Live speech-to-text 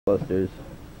clusters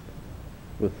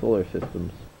with solar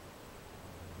systems.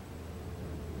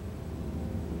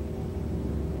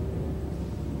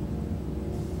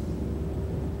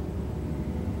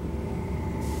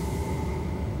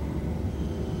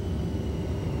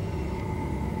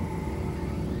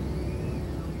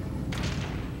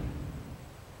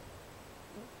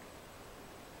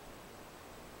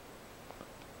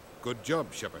 Good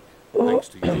job, Shepard. Thanks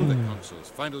to you, the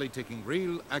Council's finally taking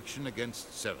real action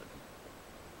against Saren.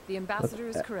 The Ambassador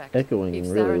is correct. Echoing If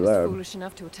really Saren loud. is foolish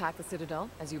enough to attack the Citadel,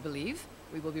 as you believe,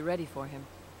 we will be ready for him.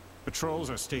 Patrols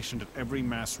are stationed at every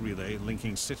mass relay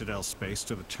linking Citadel space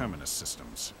to the Terminus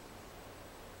systems.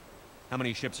 How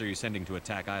many ships are you sending to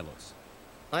attack Ilos?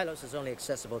 Ilos is only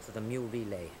accessible to the Mu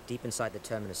relay, deep inside the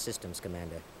Terminus systems,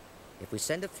 Commander. If we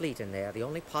send a fleet in there, the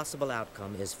only possible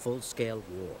outcome is full-scale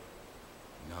war.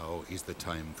 Now is the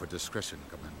time for discretion,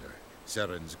 Commander.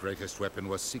 Saren's greatest weapon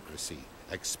was secrecy.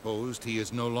 Exposed, he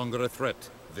is no longer a threat.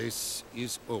 This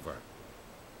is over.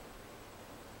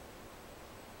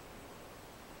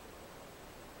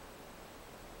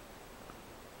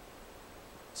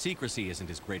 Secrecy isn't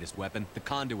his greatest weapon. The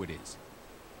conduit is.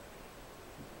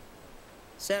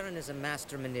 Saren is a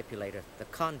master manipulator. The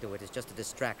conduit is just a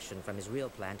distraction from his real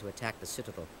plan to attack the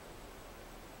Citadel.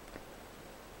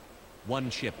 One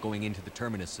ship going into the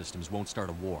Terminus systems won't start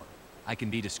a war. I can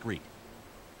be discreet.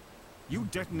 You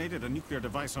detonated a nuclear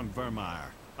device on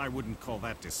Vermeer. I wouldn't call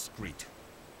that discreet.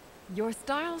 Your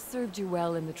style served you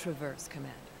well in the Traverse,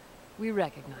 Commander. We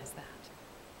recognize that.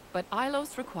 But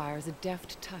Ilos requires a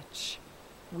deft touch.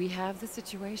 We have the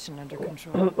situation under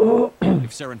control.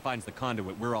 If Saren finds the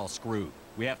conduit, we're all screwed.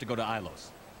 We have to go to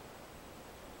Ilos.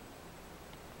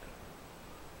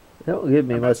 They don't give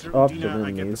me much Ambassador option Udina, I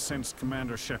in get the these. sense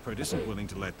Commander Shepard isn't willing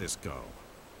to let this go.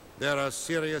 There are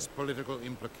serious political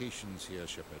implications here,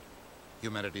 Shepard.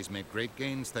 Humanity's made great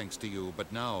gains thanks to you,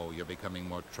 but now you're becoming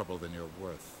more trouble than you're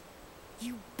worth.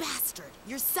 You bastard!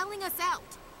 You're selling us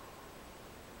out!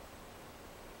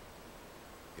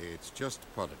 It's just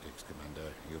politics,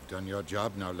 Commander. You've done your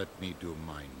job, now let me do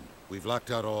mine. We've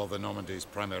locked out all the Normandy's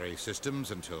primary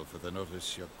systems until further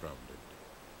notice you're grounded.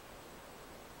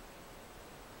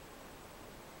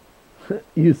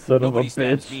 You son of a Nobody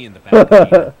stabs bitch. me in the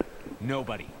back.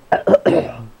 Nobody.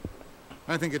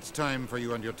 I think it's time for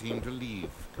you and your team to leave,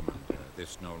 Commander.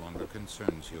 This no longer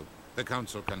concerns you. The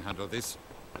Council can handle this,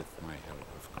 with my help,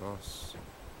 of course.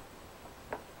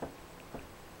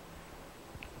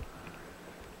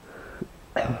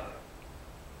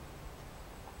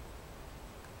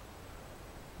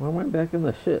 Why am I back in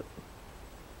the ship?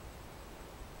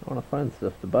 I want to find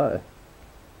stuff to buy.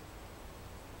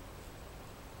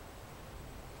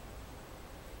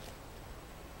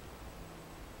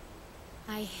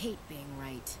 I hate being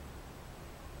right.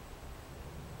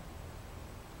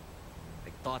 I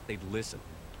thought they'd listen.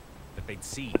 That they'd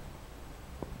see.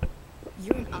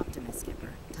 You're an optimist, Skipper.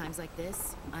 Times like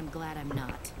this, I'm glad I'm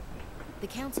not. The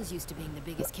Council's used to being the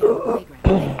biggest kid on the playground. They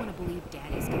don't want to believe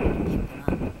Daddy's going to pick them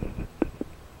up.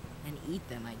 And eat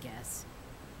them, I guess.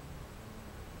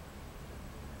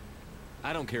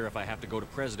 I don't care if I have to go to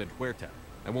President Huerta.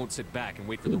 I won't sit back and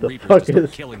wait for the Who the Reapers fuck to start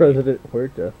is killing me. President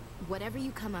Huerta? Whatever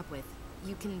you come up with,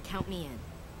 you can count me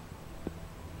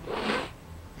in.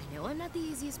 I know I'm not the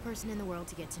easiest person in the world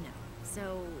to get to know,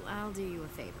 so I'll do you a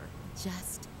favor.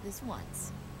 Just this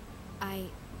once. I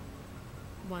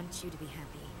want you to be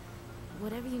happy.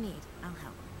 Whatever you need, I'll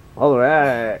help.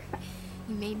 Alright.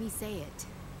 You made me say it.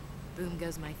 Boom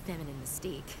goes my feminine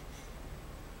mystique.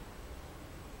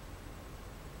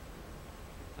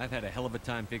 I've had a hell of a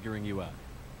time figuring you out.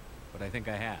 But I think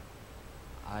I have.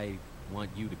 I want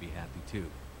you to be happy too.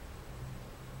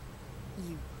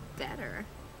 You better.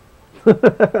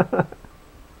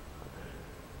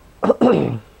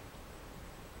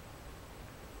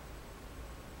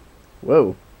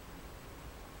 Whoa.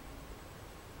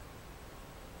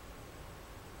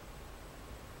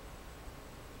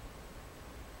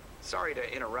 Sorry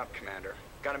to interrupt, Commander.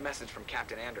 Got a message from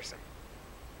Captain Anderson.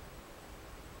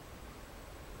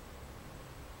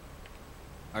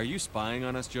 Are you spying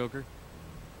on us, Joker?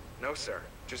 No, sir.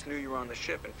 Just knew you were on the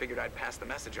ship and figured I'd pass the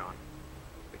message on.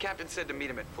 The captain said to meet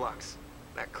him at Flux,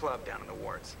 that club down in the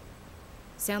wards.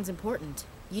 Sounds important.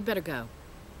 You'd better go.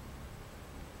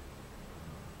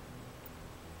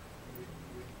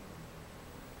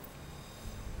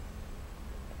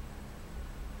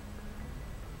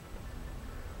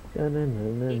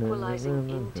 Equalizing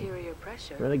interior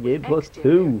pressure. Renegade with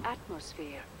 +2.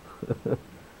 Atmosphere.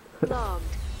 Logged.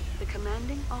 The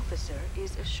commanding officer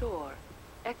is ashore.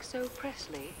 Exo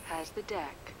Presley has the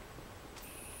deck.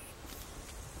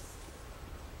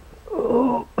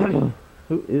 Oh.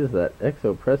 Who is that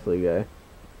Exo Presley guy?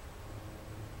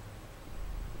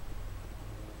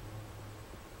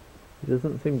 He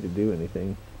doesn't seem to do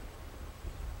anything.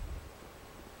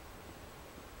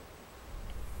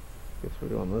 Guess we're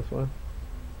going this way.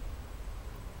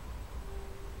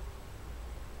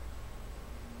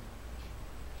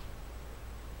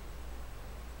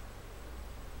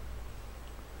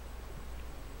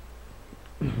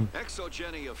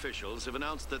 Exogeny officials have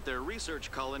announced that their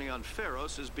research colony on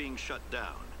Pharos is being shut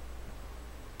down.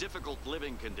 Difficult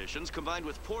living conditions combined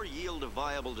with poor yield of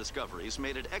viable discoveries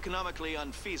made it economically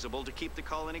unfeasible to keep the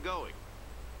colony going.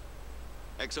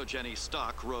 Exogeny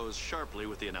stock rose sharply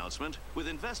with the announcement, with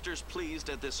investors pleased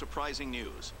at this surprising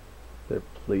news. They're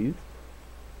pleased?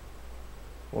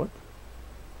 What?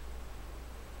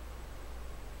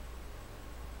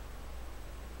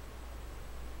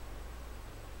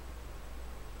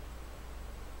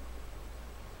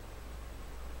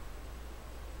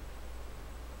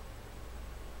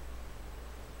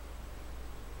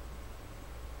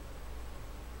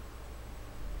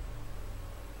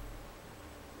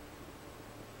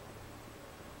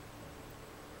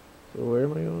 So where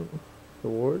am I going? The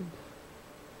wards?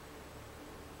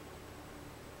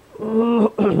 I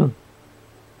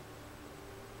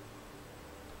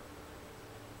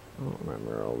don't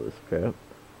remember all this crap. Let's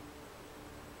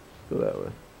go that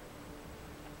way.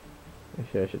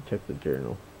 Actually, I should check the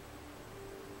journal.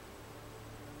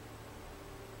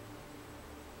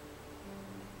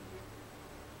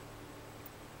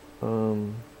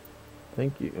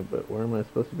 Thank you, but where am I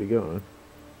supposed to be going?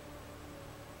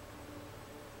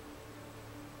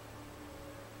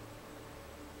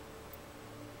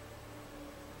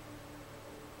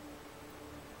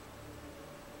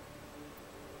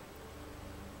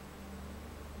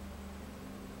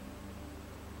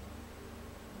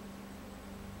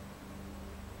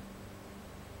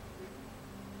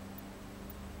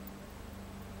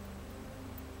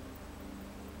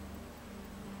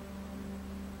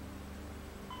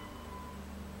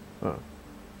 Oh.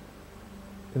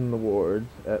 In the wards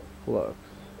at Flux.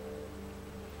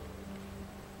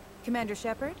 Commander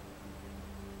Shepard?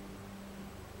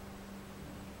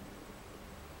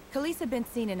 Khalees had been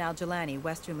seen in Al-Jalani,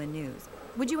 Westerland News.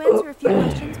 Would you answer a few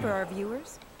questions for our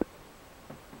viewers?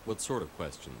 What sort of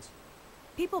questions?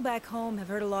 People back home have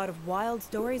heard a lot of wild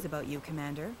stories about you,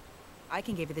 Commander. I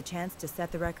can give you the chance to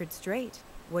set the record straight.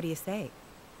 What do you say?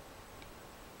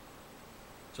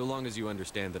 So long as you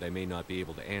understand that I may not be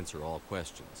able to answer all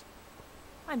questions.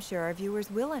 I'm sure our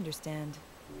viewers will understand.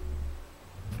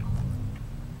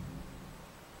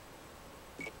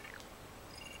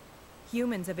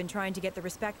 Humans have been trying to get the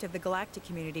respect of the galactic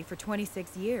community for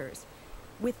 26 years.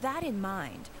 With that in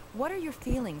mind, what are your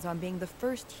feelings on being the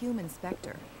first human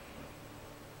Spectre?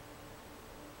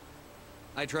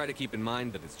 I try to keep in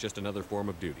mind that it's just another form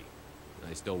of duty.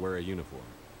 I still wear a uniform.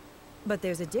 But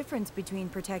there's a difference between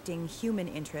protecting human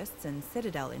interests and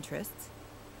Citadel interests.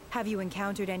 Have you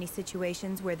encountered any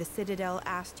situations where the Citadel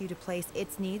asked you to place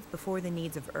its needs before the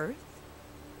needs of Earth?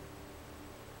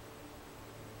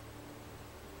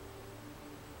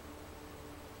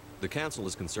 The Council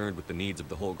is concerned with the needs of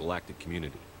the whole galactic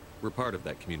community. We're part of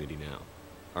that community now.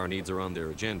 Our needs are on their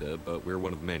agenda, but we're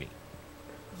one of many.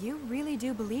 You really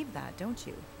do believe that, don't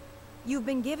you? You've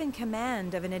been given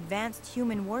command of an advanced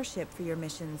human warship for your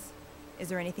missions. Is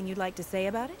there anything you'd like to say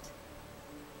about it?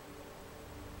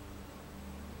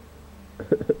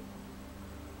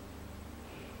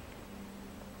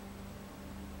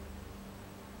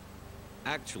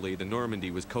 Actually, the Normandy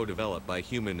was co-developed by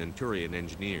human and Turian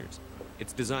engineers.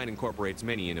 Its design incorporates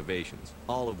many innovations,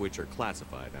 all of which are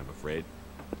classified, I'm afraid.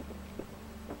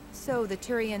 So the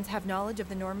Turians have knowledge of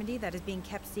the Normandy that is being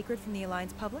kept secret from the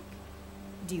Alliance public?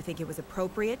 Do you think it was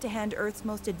appropriate to hand Earth's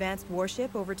most advanced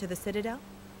warship over to the Citadel?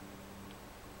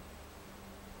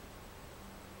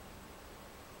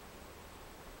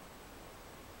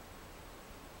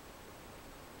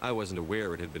 I wasn't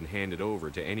aware it had been handed over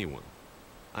to anyone.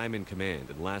 I'm in command,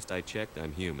 and last I checked,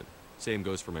 I'm human. Same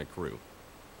goes for my crew.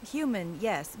 Human,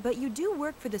 yes, but you do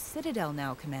work for the Citadel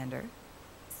now, Commander.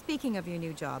 Speaking of your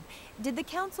new job, did the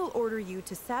Council order you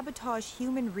to sabotage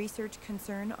human research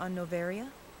concern on Noveria?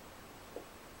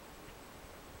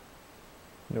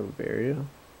 Noveria?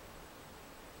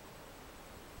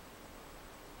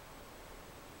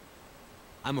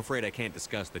 I'm afraid I can't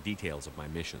discuss the details of my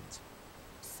missions.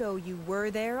 So you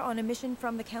were there on a mission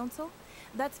from the Council?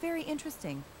 That's very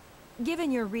interesting.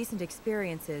 Given your recent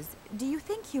experiences, do you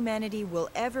think humanity will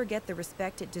ever get the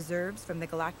respect it deserves from the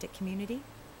galactic community?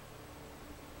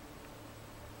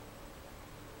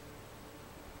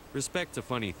 Respect's a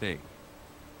funny thing.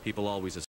 People always